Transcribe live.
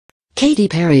Katy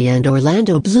Perry and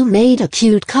Orlando Bloom made a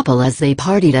cute couple as they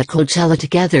partied at Coachella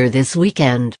together this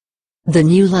weekend. The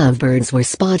new lovebirds were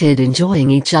spotted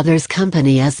enjoying each other's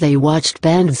company as they watched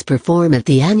bands perform at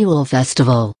the annual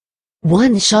festival.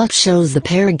 One shot shows the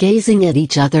pair gazing at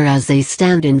each other as they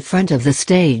stand in front of the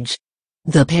stage.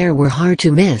 The pair were hard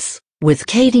to miss, with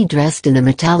Katy dressed in a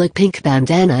metallic pink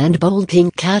bandana and bold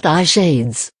pink cat eye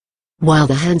shades, while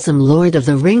the handsome Lord of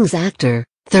the Rings actor,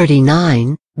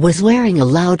 39, was wearing a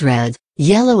loud red,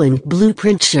 yellow and blue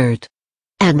print shirt.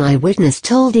 An eyewitness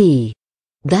told E!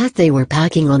 that they were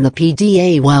packing on the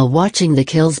PDA while watching the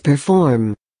Kills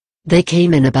perform. They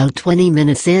came in about 20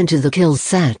 minutes into the Kills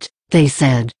set, they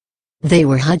said. They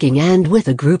were hugging and with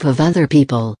a group of other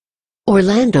people.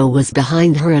 Orlando was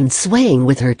behind her and swaying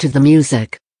with her to the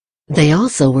music. They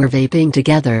also were vaping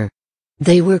together.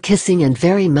 They were kissing and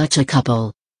very much a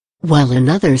couple. While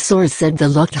another source said they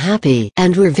looked happy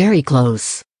and were very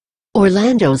close.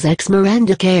 Orlando's ex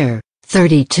Miranda Kerr,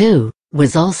 32,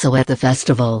 was also at the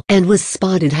festival and was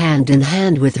spotted hand in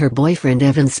hand with her boyfriend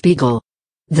Evan Spiegel.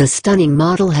 The stunning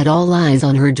model had all eyes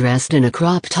on her dressed in a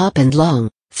crop top and long,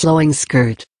 flowing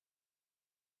skirt.